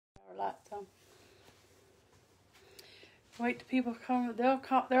spotlight. So wait till people come.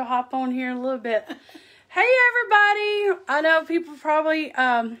 They'll hop on here in a little bit. Hey everybody! I know people probably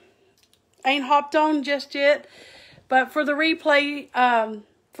ain't hopped on just yet, but for the replay,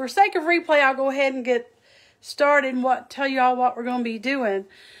 for sake of replay, I'll go ahead and get started and tell y'all what we're going to be doing.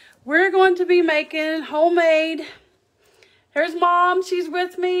 We're going to be making homemade. There's Mom. She's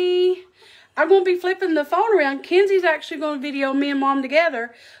with me. I'm going to be flipping the phone around. Kenzie's actually going to video me and Mom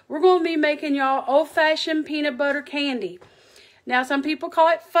together. We're going to be making y'all old-fashioned peanut butter candy. Now, some people call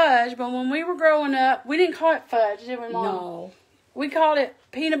it fudge, but when we were growing up, we didn't call it fudge, did we, Mom? No. We called it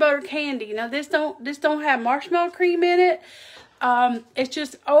peanut butter candy. Now, this don't have marshmallow cream in it. It's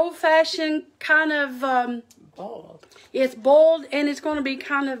just old-fashioned kind of... Boiled. It's boiled, and it's going to be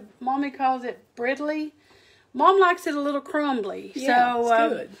kind of, Mommy calls it brittly. Mom likes it a little crumbly. Yeah, so,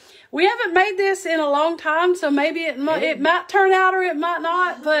 it's good. We haven't made this in a long time, so maybe it might turn out or it might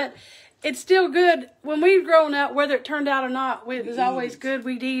not, but it's still good. When we were growing up, whether it turned out or not, it was always good.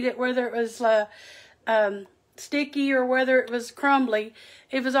 We'd eat it, whether it was sticky or whether it was crumbly.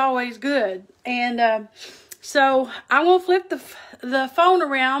 It was always good. And so I'm going to flip the phone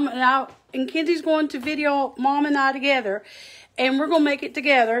around, and Kenzie's going to video Mom and I together, and we're going to make it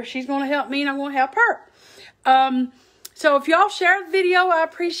together. She's going to help me, and I'm going to help her. So if y'all share the video, I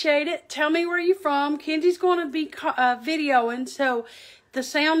appreciate it. Tell me where you're from. Kenzie's going to be videoing, so the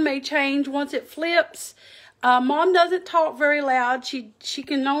sound may change once it flips. Mom doesn't talk very loud. She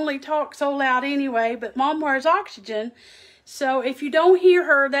can only talk so loud anyway, but Mom wears oxygen. So if you don't hear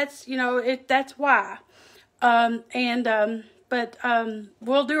her, that's, that's why. But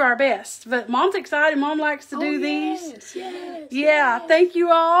we'll do our best. But Mom's excited. Mom likes to do these. Yes. Thank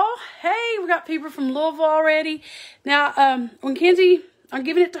you all. Hey, we got people from Louisville already. Now, when Kenzie, I'm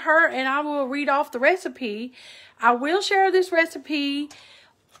giving it to her, and I will read off the recipe. I will share this recipe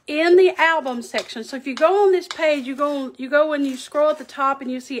in the album section. So if you go on this page, you go and you scroll at the top, and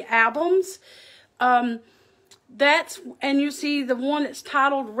you see albums. And you see the one that's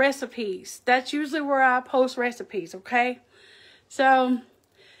titled recipes. That's usually where I post recipes, okay? So,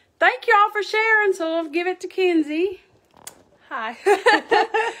 thank y'all for sharing. So, I'll give it to Kenzie. Hi.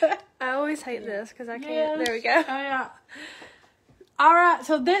 I always hate this because I can't. Yes. There we go. Oh, yeah. All right.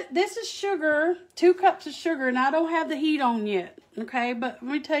 So, this is sugar. 2 cups of sugar. And I don't have the heat on yet. Okay. But let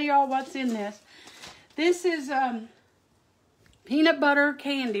me tell y'all what's in this. This is peanut butter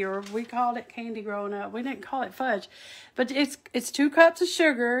candy, or we called it candy growing up. We didn't call it fudge. But it's 2 cups of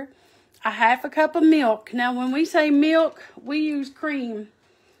sugar. A 1/2 cup of milk. Now, when we say milk, we use cream,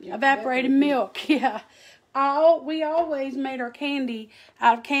 evaporated milk. Yeah, we always made our candy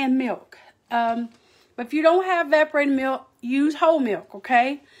out of canned milk. But if you don't have evaporated milk, use whole milk.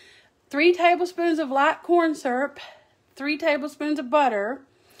 Okay. 3 tablespoons of light corn syrup, 3 tablespoons of butter,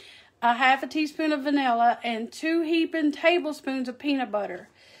 a 1/2 teaspoon of vanilla, and 2 heaping tablespoons of peanut butter.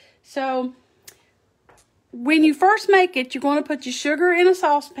 So, when you first make it, you're going to put your sugar in a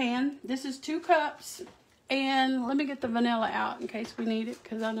saucepan. This is 2 cups. And let me get the vanilla out in case we need it,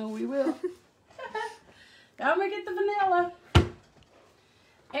 because I know we will. I'm going to get the vanilla.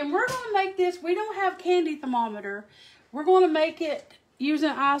 And we're going to make this. We don't have candy thermometer. We're going to make it using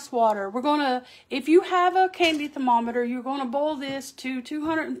ice water. If you have a candy thermometer, you're going to boil this to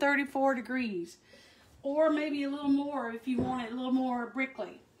 234 degrees. Or maybe a little more if you want it a little more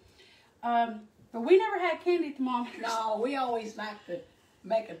brickly. But we never had candy thermometers. No, we always like to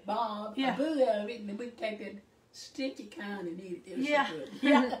make a bomb, a boo out of it, and then we'd take that sticky kind and eat it. It was so good.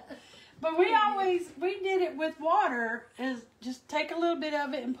 Yeah. But we did it with water. Just take a little bit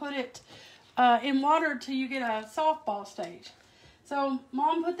of it and put it in water till you get a softball stage. So,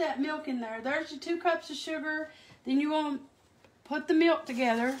 Mom put that milk in there. There's your 2 cups of sugar. Then you want to put the milk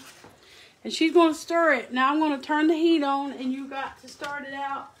together. And she's going to stir it. Now, I'm going to turn the heat on, and you got to start it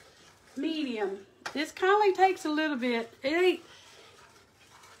out medium. This kindly takes a little bit.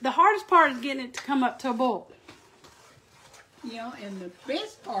 The hardest part is getting it to come up to a boil. And the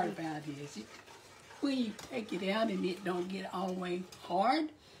best part about it is when you take it out and it don't get all the way hard.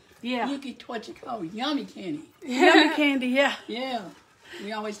 Yeah. You get what you call yummy candy. Yummy candy, yeah. Yeah.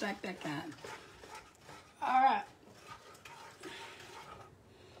 We always like that kind. All right.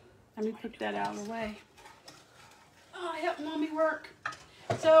 Let me put that out of the way. Oh, help Mommy work.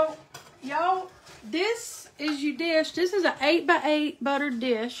 So, y'all, this is your dish. This is an 8x8 buttered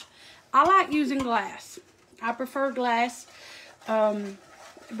dish. I like using glass. I prefer glass.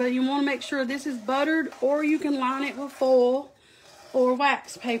 But you want to make sure this is buttered, or you can line it with foil or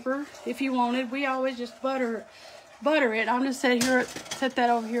wax paper if you wanted. We always just butter it. I'm going to set that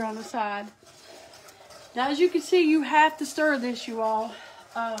over here on the side. Now, as you can see, you have to stir this, you all.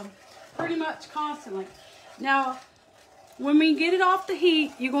 pretty much constantly. Now, when we get it off the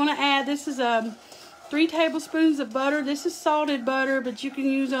heat, you're going to add, this is 3 tablespoons of butter. This is salted butter, but you can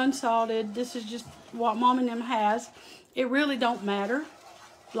use unsalted. This is just what Mom and them has. It really don't matter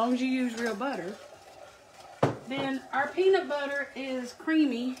as long as you use real butter. Then our peanut butter is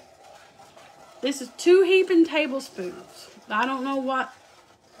creamy. This is 2 heaping tablespoons. I don't know what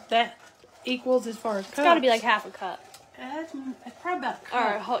that equals as far as cups. It's got to be like half a cup. It's probably about a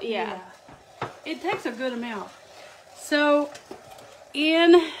cup. Or yeah. It takes a good amount. So,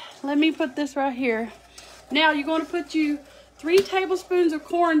 let me put this right here. Now, you're going to put 3 tablespoons of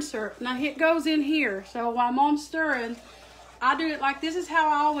corn syrup. Now, it goes in here. So, while Mom's stirring, I do it like this is how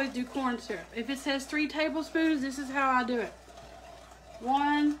I always do corn syrup. If it says 3 tablespoons, this is how I do it.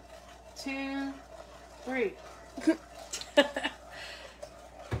 1, 2, 3.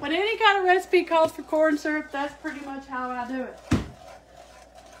 When any kind of recipe calls for corn syrup, that's pretty much how I do it.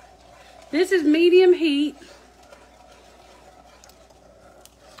 This is medium heat.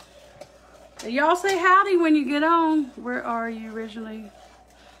 Y'all say howdy when you get on. Where are you originally?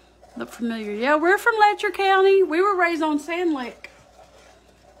 Look familiar. Yeah, we're from Letcher County. We were raised on Sand Lake.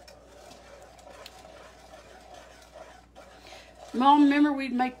 Mom, remember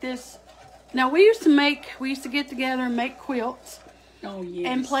we'd make this. Now we used to get together and make quilts. Oh,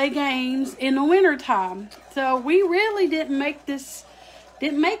 yes. And play games in the winter time. So we really didn't make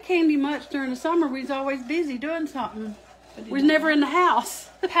candy much during the summer. We was always busy doing something. We was never in the house.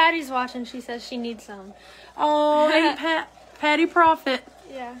 Patty's watching. She says she needs some. Oh, ain't Patty Prophet.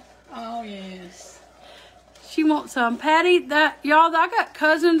 Yeah. Oh, yes. She wants some. Patty, y'all, I got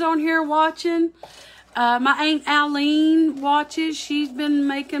cousins on here watching. My Aunt Aline watches. She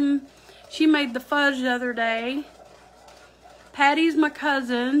made the fudge the other day. Patty's my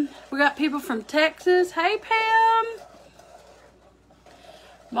cousin. We got people from Texas. Hey, Pam.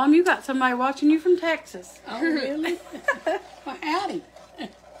 Mom, you got somebody watching you from Texas. Oh, really? Well, howdy.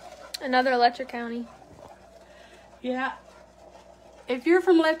 Another Letcher County. Yeah. If you're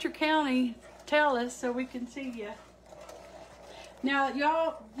from Letcher County, tell us so we can see you. Now,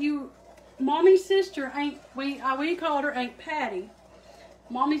 y'all, Mommy's sister, we called her Aunt Patty.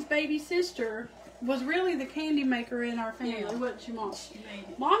 Mommy's baby sister was really the candy maker in our family, wasn't she, Mom? She made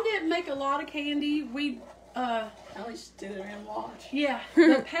it. Mom didn't make a lot of candy. I always stood there and watched. Yeah,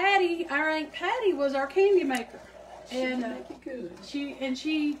 but Patty, our Aunt Patty, was our candy maker. She And make it good.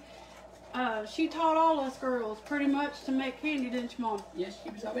 She taught all us girls pretty much to make candy, didn't you, Mom? Yes,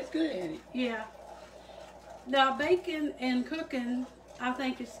 she was always good at it. Yeah. Now, baking and cooking, I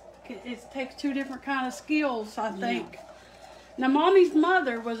think it takes 2 different kind of skills, I think. Yeah. Now, Mommy's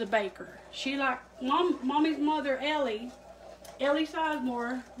mother was a baker. Mommy's mother, Ellie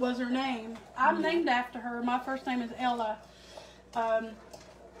Sizemore was her name. I'm named after her. My first name is Ella.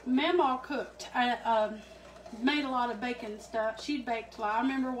 Mamaw cooked. Made a lot of baking stuff. She baked a lot. I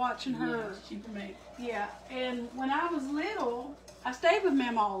remember watching her. Yeah, she made. Yeah, and when I was little, I stayed with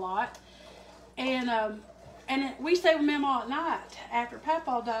Mamaw a lot. And we stayed with Mamaw at night. After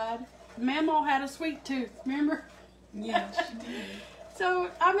Papa died, Mamaw had a sweet tooth, remember? Yeah, she did. So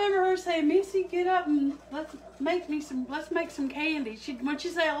I remember her saying, "Missy, get up and let's make some candy." When she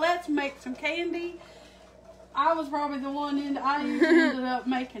said, "Let's make some candy," I was probably the one I usually ended up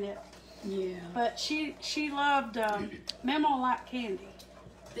making it. Yeah. But she loved Mamaw liked candy.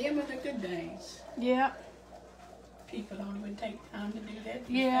 Them were the good days. Yeah. People don't even take time to do that.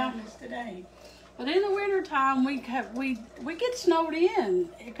 Yeah. Today. But in the wintertime, we get snowed in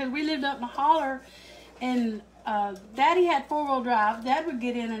because we lived up in a holler, and Daddy had 4-wheel drive. Dad would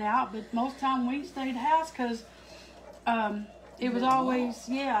get in and out, but most of the time we stayed at the house because it was always,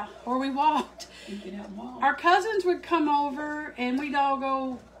 or we walked. You get out and walk. Our cousins would come over, and we'd all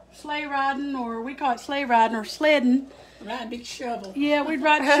go sleigh riding, or we call it sleigh riding or sledding. Ride a big shovel. Yeah, we'd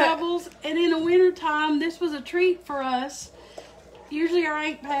ride shovels, and in the wintertime, this was a treat for us. Usually our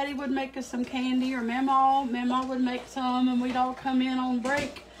Aunt Patty would make us some candy, or Mamaw would make some, and we'd all come in on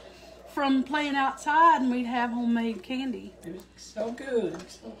break from playing outside, and we'd have homemade candy. It was so good,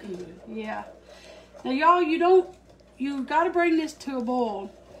 so good. Yeah. Now, y'all, you got to bring this to a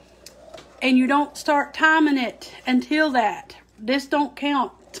boil, and you don't start timing it until that. This don't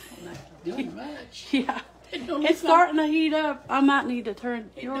count. Not doing much. Yeah. It's starting to heat up. I might need to turn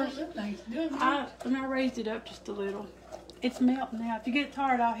yours. It don't look like it's doing much. I raised it up just a little. It's melting now. If you get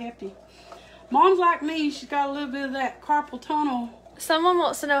tired, I'll help you. Mom's like me. She's got a little bit of that carpal tunnel. Someone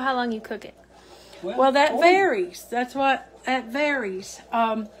wants to know how long you cook it. Well, that varies. That varies.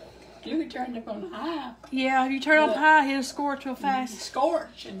 You can turn it on high. Yeah, if you turn it on high, it'll scorch real fast.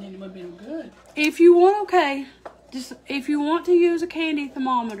 Scorch, and then it would be good. If you want, okay. just if you want to use a candy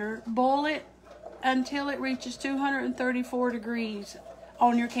thermometer, boil it until it reaches 234 degrees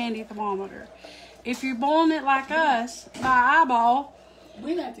on your candy thermometer. If you're boiling it like us by eyeball,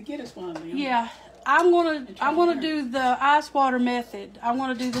 we'll have to get us one of them. Yeah, I'm gonna do the ice water method. I'm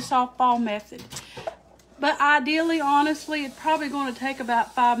gonna do the softball method. But ideally, honestly, it's probably going to take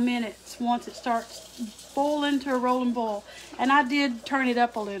about 5 minutes once it starts boiling to a rolling boil. And I did turn it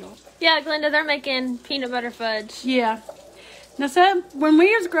up a little. Yeah, Glenda, they're making peanut butter fudge. Yeah. Now, so when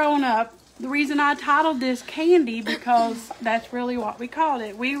we was growing up, the reason I titled this Candy, because that's really what we called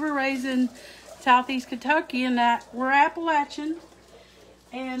it. We were raised in Southeast Kentucky, and that we're Appalachian.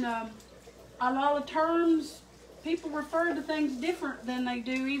 And a lot of terms, people refer to things different than they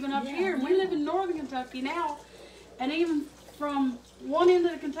do even up here. We live in northern Kentucky now, and even from one end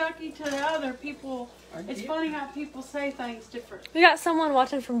of Kentucky to the other, it's funny how people say things different. We got someone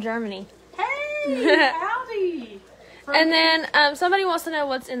watching from Germany. Hey, howdy. And then somebody wants to know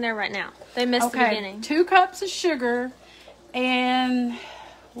what's in there right now. They missed the beginning. 2 cups of sugar, and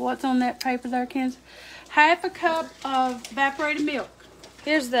what's on that paper there, Kenzie? 1/2 cup of evaporated milk.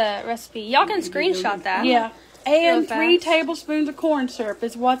 Here's the recipe. Y'all can screenshot that. Yeah. And Real 3 fast. tablespoons of corn syrup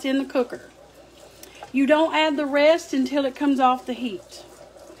is what's in the cooker. You don't add the rest until it comes off the heat.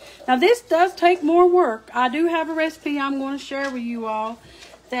 Now this does take more work. I do have a recipe I'm going to share with you all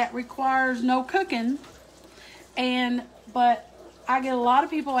that requires no cooking. But I get a lot of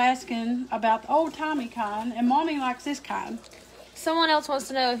people asking about the old-timey kind, and Mommy likes this kind. Someone else wants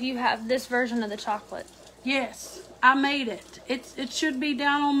to know if you have this version of the chocolate. Yes. I made it. It should be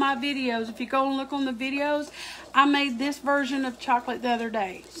down on my videos. If you go and look on the videos, I made this version of chocolate the other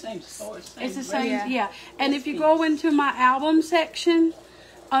day. Same source. It's the same, Yeah. And if you go into my album section,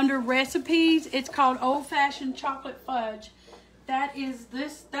 under recipes, it's called Old Fashioned Chocolate Fudge. That's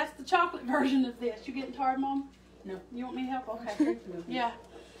the chocolate version of this. You getting tired, Mom? No. You want me to help? Okay. Yeah.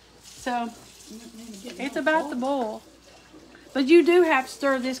 So, it's about the boil. But you do have to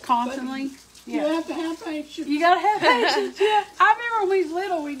stir this constantly. You have to have patience. You gotta have patience, yeah. I remember when we was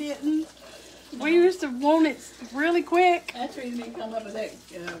little, we didn't. We used to want it really quick. That's the reason we come up with that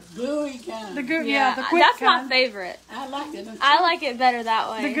gluey kind. The quick That's kind. my favorite. I like it. I like it better that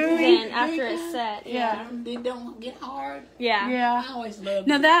way The gooey? than after it's set. Yeah. They don't get hard. Yeah. Yeah. I always loved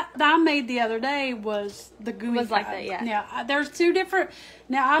Now it. that I made the other day was the gooey Was like kind. that, yeah. Now there's 2 different.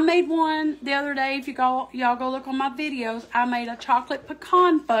 Now I made one the other day. If y'all go look on my videos, I made a chocolate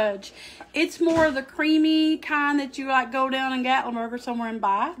pecan fudge. It's more of the creamy kind that you like go down in Gatlinburg or somewhere and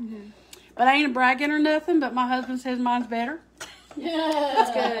buy. Mm-hmm. But I ain't a bragging or nothing. But my husband says mine's better. Yeah.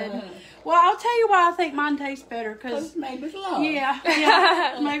 That's good. Well, I'll tell you why I think mine tastes better. Cause It's made with love.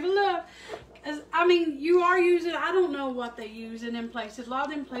 yeah, maybe love. I mean, you are using, I don't know what they use in them places. A lot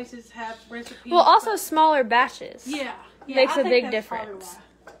of them places have recipes. Well, also smaller batches. Yeah. Makes I a think big that's probably difference.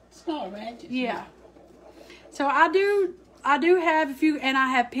 why. Small ratchets. Yeah. So I do have and I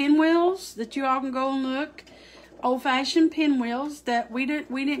have pinwheels that you all can go and look. Old-fashioned pinwheels that we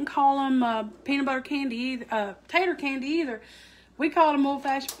didn't call them peanut butter candy either, tater candy either. We called them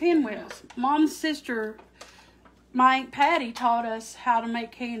old-fashioned pinwheels. Mom's sister, my Aunt Patty, taught us how to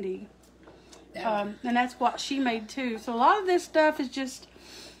make candy. And that's what she made too. So a lot of this stuff is just,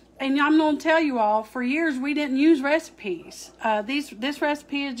 and I'm going to tell you all, for years we didn't use recipes. This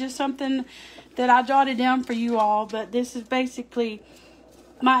recipe is just something that I jotted down for you all. But this is basically,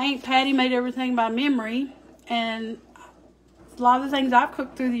 my Aunt Patty made everything by memory. And a lot of the things I've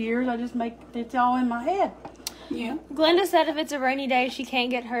cooked through the years, I just it's all in my head. Yeah. Glenda said if it's a rainy day, she can't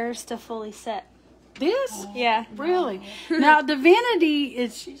get hers to fully set. This? Yeah. Really? Now, Divinity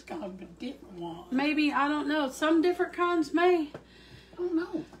is She's got a different one. maybe, I don't know, some different kinds may. I don't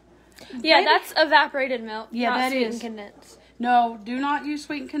know. Yeah, Maybe. that's evaporated milk. Yeah, not that sweetened is. condensed. No, do not use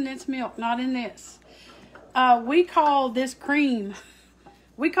sweetened condensed milk. Not in this. We call this cream.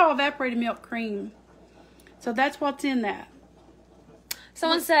 We call evaporated milk cream. So that's what's in that.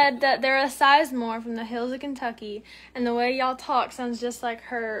 Someone said that they're a Sizemore from the hills of Kentucky, and the way y'all talk sounds just like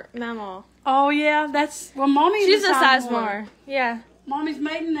her mama. Oh, yeah, Mommy's She's a Sizemore. Sizemore. Yeah. Mommy's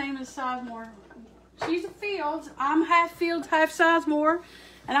maiden name is Sizemore. She's a Fields. I'm half Fields, half Sizemore.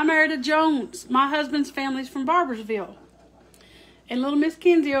 And I'm married to Jones. My husband's family's from Barbersville. And little Miss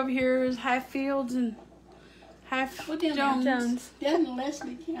Kinsey over here is half Fields and half Well, down Jones. Jones. Down in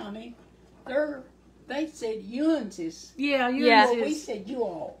Leslie County, they said Ewanses. Yeah, you Yeah. Well, we said you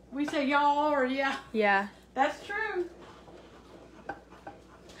all. We say y'all or yeah. Yeah. That's true.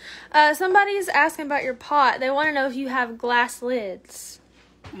 Somebody's asking about your pot. They want to know if you have glass lids.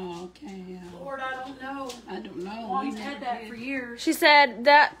 Okay. Lord, I don't know. I don't know. Mom's had that for years. She said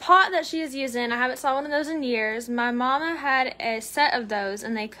that pot that she is using, I haven't saw one of those in years. My mama had a set of those,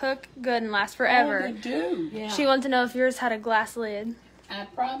 and they cook good and last forever. Oh, they do. Yeah. She wanted to know if yours had a glass lid. I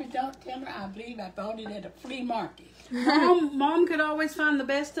probably don't tell her. I believe I bought it at a flea market. Mom could always find the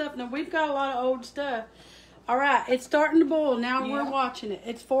best stuff. Now, we've got a lot of old stuff. All right, it's starting to boil. Now we're watching it.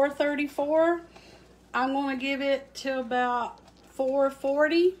 It's 4:34. I'm going to give it till about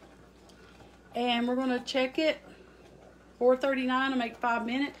 4:40. And we're going to check it. 4:39 to make 5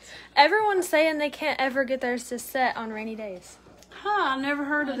 minutes. Everyone's saying they can't ever get theirs to set on rainy days. Huh, I never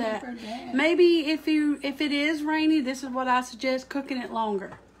heard of that. Maybe if it is rainy, this is what I suggest, cooking it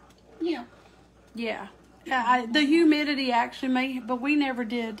longer. Yeah. Yeah. The humidity actually may, but we never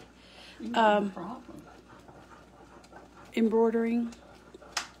did embroidering.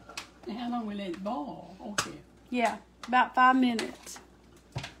 And how long will it boil? Okay. Yeah, about 5 minutes.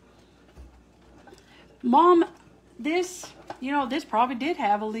 Mom, this probably did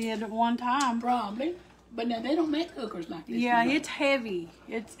have a lid at one time. Probably. But now they don't make cookers like this. Yeah, it's heavy.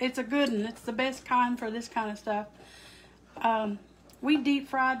 It's a good one. It's the best kind for this kind of stuff. We deep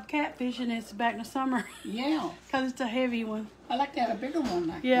fried catfish and it's back in the summer. Yeah. Because it's a heavy one. I like to have a bigger one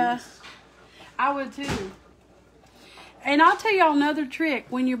like Yeah, this. I would too. And I'll tell y'all another trick.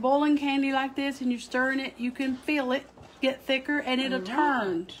 When you're boiling candy like this and you're stirring it, you can feel it get thicker and it'll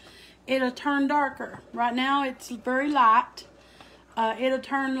turn. It'll turn darker. Right now it's very light. It'll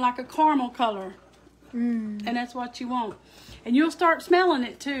turn like a caramel color. And that's what you want. And you'll start smelling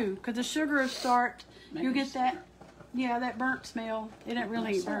it too. Because the sugar will start, you'll get that, that burnt smell. It ain't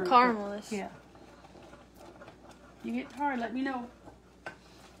really burnt. Caramelish. Yeah. You get tired, let me know.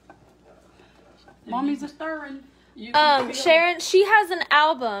 Mommy's a stirring. Sharon, she has an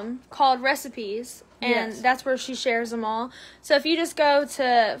album called Recipes, and that's where she shares them all. So if you just go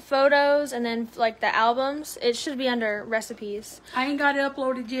to photos and then like the albums, it should be under Recipes. I ain't got it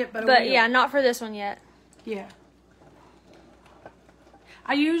uploaded yet, but yeah, not for this one yet. Yeah.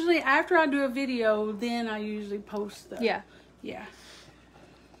 I usually, after I do a video, then I usually post them. Yeah. Yeah.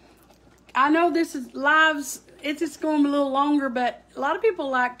 I know this is lives, it's just going a little longer, but a lot of people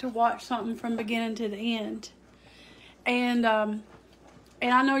like to watch something from beginning to the end. And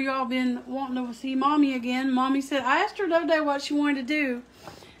I know y'all been wanting to see Mommy again. Mommy said, I asked her the other day what she wanted to do.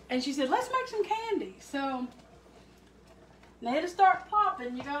 And she said, let's make some candy. So, now it'll start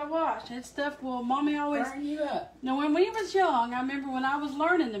popping. You got to watch. That stuff will, Mommy always... Burn you up. Now, when we was young, I remember when I was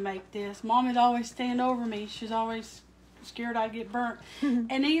learning to make this, Mommy'd always stand over me. She's always scared I'd get burnt.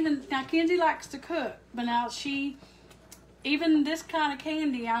 And even, now Kenzie likes to cook. But now even this kind of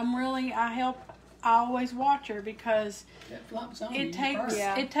candy, I always watch her because it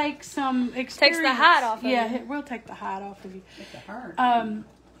takes some experience. Takes the hide off of you. Yeah, it will take the hide off of you.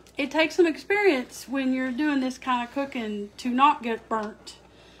 It takes some experience when you're doing this kind of cooking to not get burnt.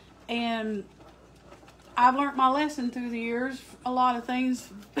 And I've learned my lesson through the years. A lot of things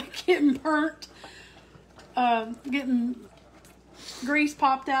getting burnt, getting grease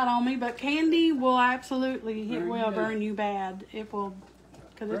popped out on me. But candy will absolutely, burn you bad. It will,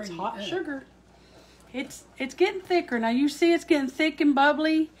 because it's hot sugar. It's getting thicker. Now you see it's getting thick and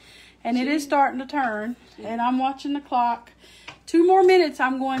bubbly, and it is starting to turn. And I'm watching the clock. 2 more minutes,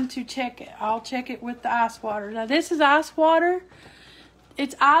 I'm going to check it. I'll check it with the ice water. Now this is ice water.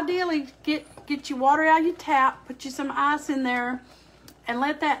 It's ideally get your water out of your tap, put you some ice in there, and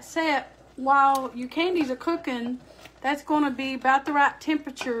let that set while your candies are cooking. That's going to be about the right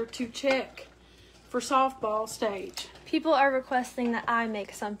temperature to check for softball stage. People are requesting that I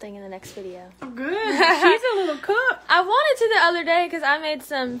make something in the next video. Good. She's a little cook. I wanted to the other day because I made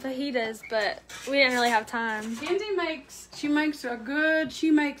some fajitas, but we didn't really have time. Kenzie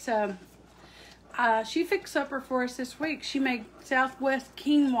she fixed supper for us this week. She made Southwest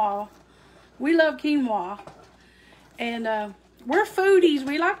quinoa. We love quinoa. And we're foodies.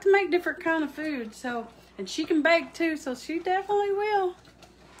 We like to make different kind of food. And she can bake too, so she definitely will.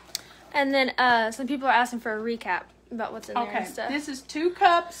 And then some people are asking for a recap about what's in there and stuff. This is 2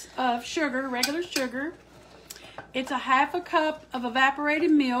 cups of sugar, regular sugar. It's a half a cup of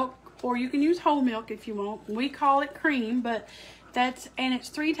evaporated milk, or you can use whole milk if you want. We call it cream, but it's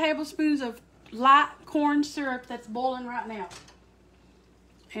 3 tablespoons of light corn syrup that's boiling right now.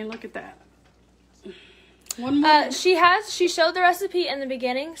 And look at that. One more. She showed the recipe in the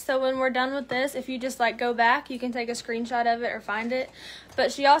beginning, so when we're done with this, if you just go back, you can take a screenshot of it or find it.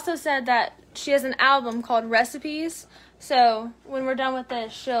 But she also said that she has an album called Recipes, so when we're done with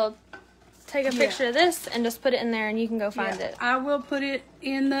this, she'll take a picture of this and just put it in there and you can go find it. I will put it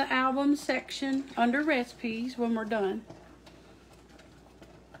in the album section under recipes when we're done.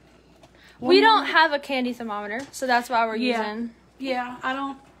 We don't have a candy thermometer, so that's why we're using. Yeah, I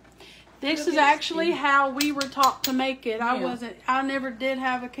don't. This is actually how we were taught to make it. I never did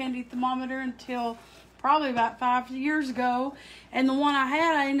have a candy thermometer until probably about 5 years ago. And the one I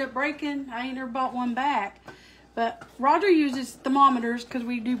had, I ended up breaking. I ain't never bought one back. But Roger uses thermometers because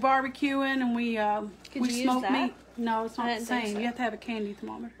we do barbecuing and we smoke meat. No, it's not the same. So. You have to have a candy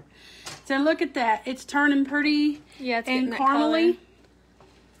thermometer. So look at that. It's turning pretty and caramely.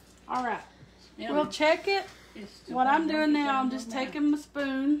 All right. Yeah. We'll check it. What I'm doing now, I'm just taking my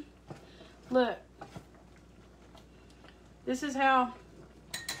spoon. Look. This is how.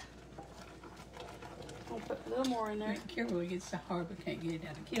 I'll put a little more in there. Careful, it gets so hard we can't get it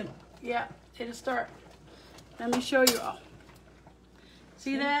out of the kettle. Yeah, it'll start. Let me show you all.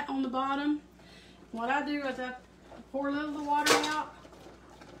 See that on the bottom? What I do is I pour a little of the water out.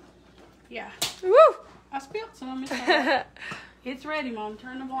 Yeah. Woo! I spilled some. It's ready, Mom.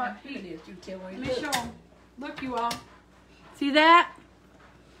 Turn the water. It is. You tell where Let me show them. Look, you all. See that?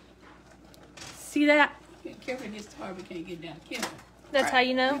 See that? Careful, it gets hard we can't get it down the kettle. That's how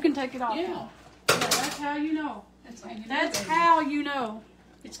you know? You can take it off. Yeah. That's how you know. That's how you know. Know.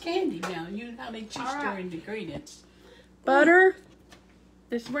 It's candy now. You know how they choose their ingredients. Butter.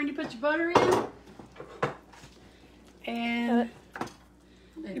 This is where you put your butter in. And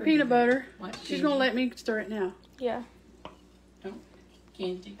your peanut butter. She's going to let me stir it now. Yeah. Don't.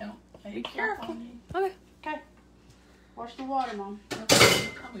 Candy, don't. Be careful. Okay. Okay. Watch the water, Mom. Okay,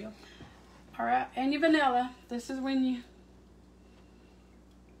 I will. All right. And your vanilla. This is when you...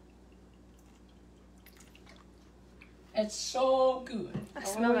 It's so good. I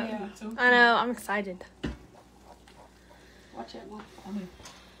smell it. Yeah. So I know. I'm excited. Watch that one.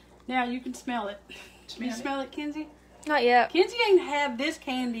 Now you can smell it. You smell it, Kenzie? Not yet. Kenzie ain't had this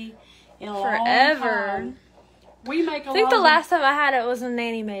candy in a long Forever. time. We make a lot. I think the last time I had it was when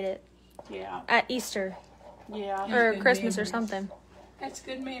Nanny made it. Yeah. At Easter. Yeah. Or good Christmas memories. or something. That's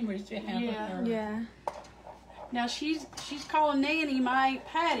good memories to have with her. Yeah. Now she's calling Nanny my Aunt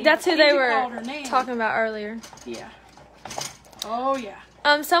Patty. That's who Kenzie they were called her Nanny. talking about earlier. Yeah. Oh yeah.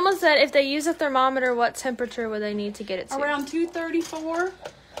 Someone said if they use a thermometer, what temperature would they need to get it to? Around 234.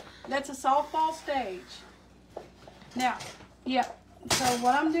 That's a softball stage. Now, yeah. So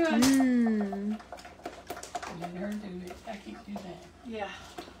what I'm doing. Let her do it. I can't do that. Yeah.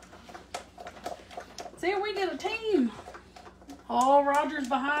 See, we did a team. Oh, Roger's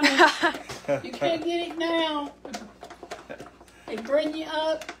behind us. You can't get it now. They bring you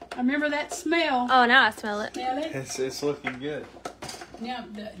up. I remember that smell. Oh, now I smell it. Now, It's looking good. now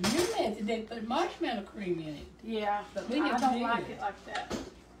the new method, they put marshmallow cream in it. Yeah, But we I didn't don't do like it. it like that.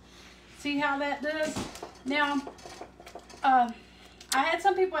 See how that does? Now, I had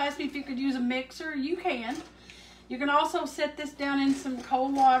some people ask me if you could use a mixer. You can. You can also set this down in some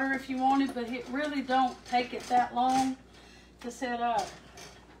cold water if you wanted, but it really don't take it that long to set up.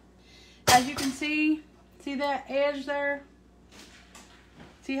 As you can see that edge there?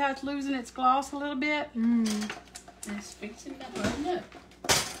 See how it's losing its gloss a little bit? It's fixing to harden up.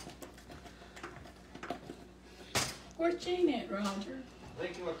 Where's Jean at, Roger?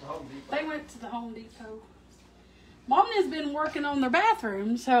 They went to Home Depot. They went to the Home Depot. Mom has been working on their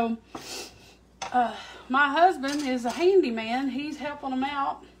bathroom, so my husband is a handyman. He's helping them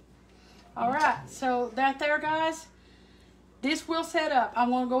out. All right, so that there, guys, this will set up.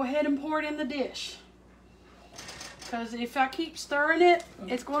 I'm going to go ahead and pour it in the dish. Because if I keep stirring it,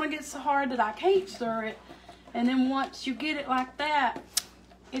 it's going to get so hard that I can't stir it. And then once you get it like that,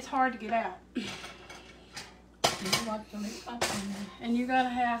 it's hard to get out. And you got to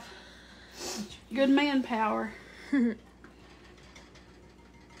have good manpower. Look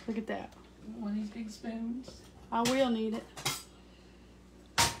at that. One of these big spoons. I will need it.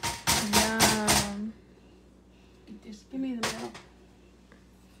 Yum. Give me the milk.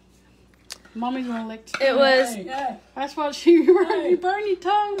 Mommy's gonna lick. It was That's what you burn your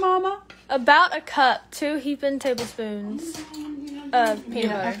tongue, Mama. about a cup, 2 heaping tablespoons of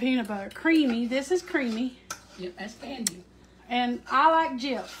peanut butter. Peanut butter, creamy. This is creamy, Yep, that's candy. and I like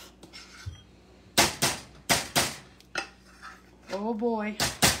Jif. Oh boy.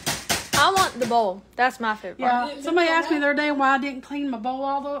 I want the bowl. That's my favorite part. Yeah. Somebody asked me the other day why I didn't clean my bowl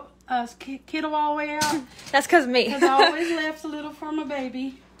all the Kittle all the way out. That's because me. Because I always left a little for my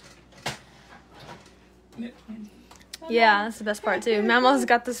baby. Yeah, that's the best part too. Mama's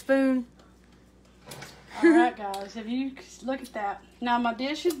got the spoon. All right, guys. If you look at that. Now my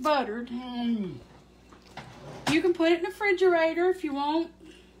dish is buttered. You can put it in the refrigerator if you want.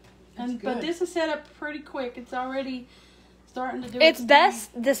 But this is set up pretty quick. It's already starting to do It's its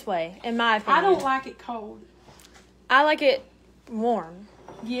best this way, in my opinion. I don't like it cold. I like it warm.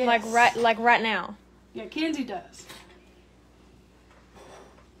 Yes. Like right now. Yeah, Kenzie does.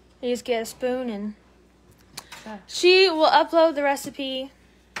 You just get a spoon and she will upload the recipe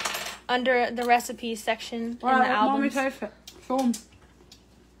under the recipes section in the albums. Mommy taste it. Show 'em.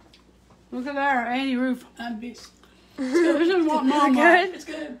 Look at there, Annie Roof. This This is what Mama. Good. It's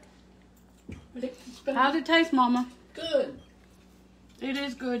good. How's it taste, Mama? Good. It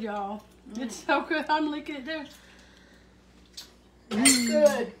is good, y'all. It's so good. I'm licking it too. That's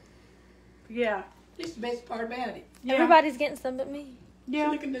good. Yeah. This is the best part about it. Yeah. Everybody's getting some but me. Yeah.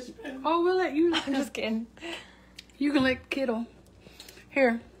 Look at this spoon. Oh, we'll let you lick I'm it. just kidding. You can lick the Kittle.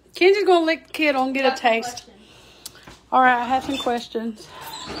 Here. Kenzie's going to lick the Kittle and get a taste. All right, I have some questions.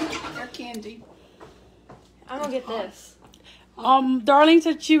 They're candy. I'm gonna get this. Darlene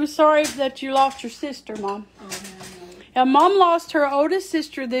said she was sorry that you lost your sister, Mom. Oh, no. Now, Mom lost her oldest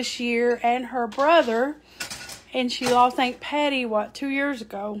sister this year and her brother, and she lost Aunt Patty, 2 years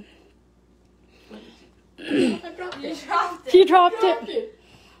ago? I dropped it. dropped it. You dropped I dropped it. it.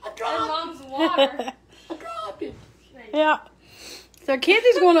 I And dropped Mom's water. it. I dropped it. Yeah. So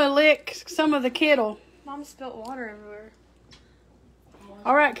Kenzie's going to lick some of the Kittle. Mom spilled water everywhere.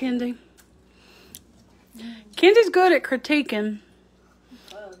 All right, Kenzie. Kenzie's good at critiquing.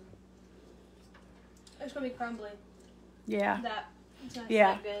 It's gonna be crumbly. Yeah. It's not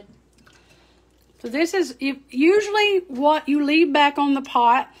Yeah. that good. So this is usually what you leave back on the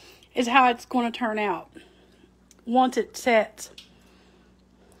pot is how it's going to turn out once it sets.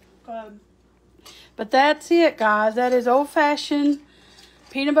 But that's it, guys. That is old-fashioned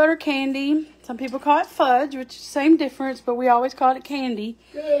peanut butter candy. Some people call it fudge, which is the same difference, but we always call it candy.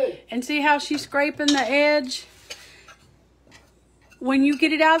 Good. And see how she's scraping the edge? When you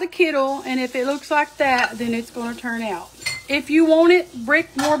get it out of the Kittle, and if it looks like that, then it's going to turn out. If you want it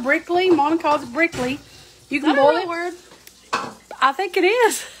more brickly, Mom calls it brickly, you can boil it. Word? I think it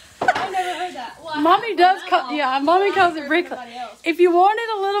is. I've never heard that. Well, Mommy does call, yeah, Mommy calls it brickly. If you want it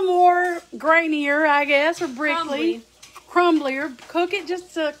a little more grainier, I guess, or brickly, crumblier, cook it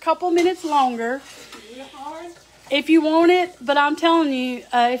just a couple minutes longer. If you want it, but I'm telling you,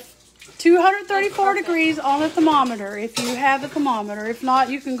 if 234 degrees on the thermometer, if you have the thermometer. If not,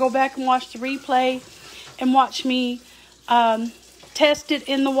 you can go back and watch the replay and watch me test it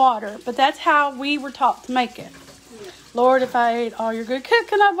in the water. But that's how we were taught to make it. Lord, if I ate all your good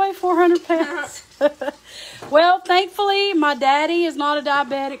cooking, I'd weigh 400 pounds. Well, thankfully, my daddy is not a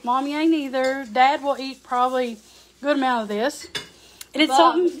diabetic. Mommy ain't either. Dad will eat probably a good amount of this. And it's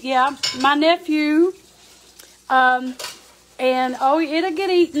something, yeah, my nephew, and it'll get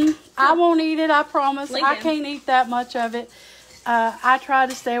eaten. I won't eat it, I promise. I can't eat that much of it. I try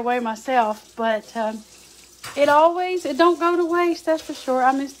to stay away myself, but it don't go to waste, that's for sure.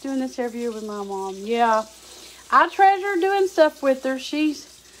 I miss doing this every year with my mom. Yeah. I treasure doing stuff with her. She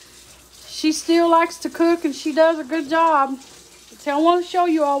still likes to cook, and she does a good job. So I want to show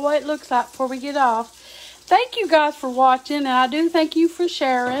you all what it looks like before we get off. Thank you guys for watching, and I do thank you for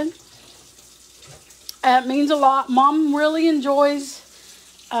sharing. It means a lot. Mom really enjoys.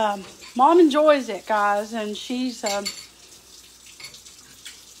 Mom enjoys it, guys, and she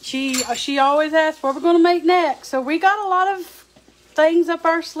always asks what we're going to make next. So we got a lot of things up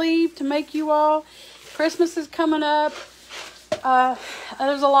our sleeve to make you all. Christmas is coming up.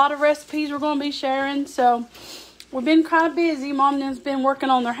 There's a lot of recipes we're going to be sharing. So we've been kind of busy. Mom has been working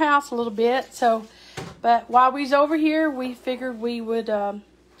on their house a little bit. But while we was over here, we figured we would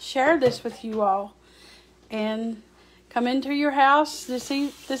share this with you all. And come into your house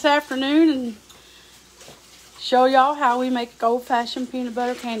this afternoon and show y'all how we make old-fashioned peanut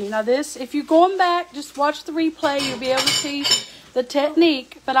butter candy. Now this, if you're going back, just watch the replay. You'll be able to see the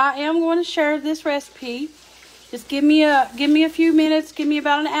technique. But I am going to share this recipe. Just give me a few minutes. Give me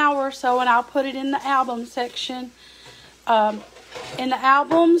about an hour or so, and I'll put it in the album section. In the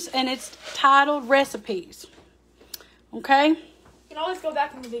albums, and it's titled Recipes. Okay? You can always go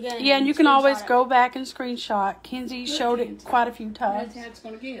back in the beginning. Yeah, and you can always go back and screenshot. Kenzie showed it quite a few times. That's how it's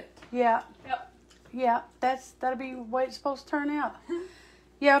going to get. Yeah. Yep. Yeah, that'll be the way it's supposed to turn out.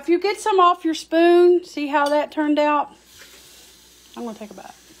 Yeah, if you get some off your spoon, see how that turned out? I'm going to take a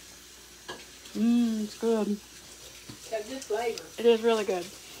bite. It's good. Got good flavor. It is really good.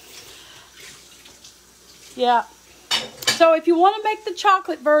 Yeah. So if you want to make the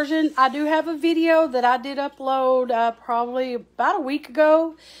chocolate version, I do have a video that I did upload probably about a week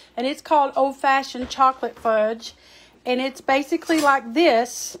ago. And it's called Old Fashioned Chocolate Fudge. And it's basically like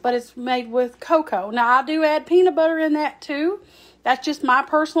this, but it's made with cocoa. Now, I do add peanut butter in that too. That's just my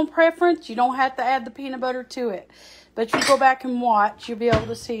personal preference. You don't have to add the peanut butter to it. But if you go back and watch, you'll be able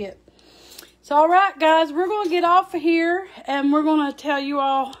to see it. So, all right, guys, we're going to get off of here, and we're going to tell you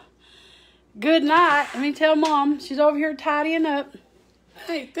all good night. Let me tell Mom. She's over here tidying up.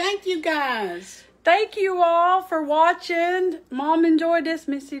 Hey, thank you guys. Thank you all for watching. Mom enjoyed this.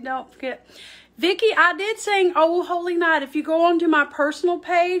 Missy, don't forget. Vicky, I did sing Oh Holy Night. If you go onto my personal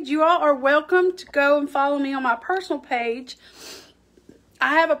page, you all are welcome to go and follow me on my personal page.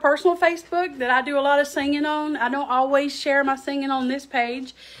 I have a personal Facebook that I do a lot of singing on. I don't always share my singing on this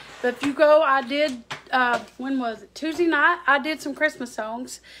page. But if you go, I did, when was it? Tuesday night, I did some Christmas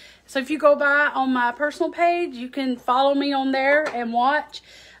songs. So if you go by on my personal page, you can follow me on there and watch.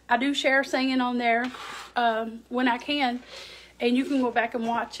 I do share singing on there when I can. And you can go back and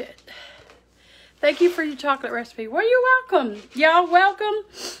watch it. Thank you for your chocolate recipe. Well, you're welcome. Y'all welcome.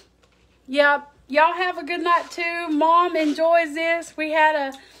 Yeah, y'all have a good night too. Mom enjoys this. We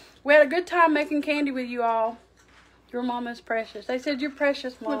had a good time making candy with you all. Your mom is precious. They said you're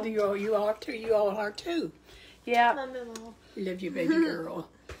precious, Mom. Well, you are too. You all are too. Yeah. Love you, baby girl.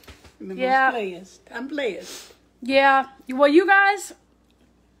 Yeah. I'm blessed. Yeah. Well, you guys,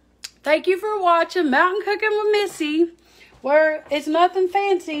 thank you for watching Mountain Cooking with Missy, where it's nothing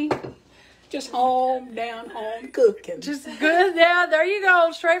fancy. Just home cooking. Just good. Yeah, there you go.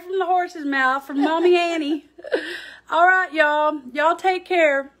 Straight from the horse's mouth from Mommy Annie. All right, y'all. Y'all take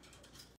care.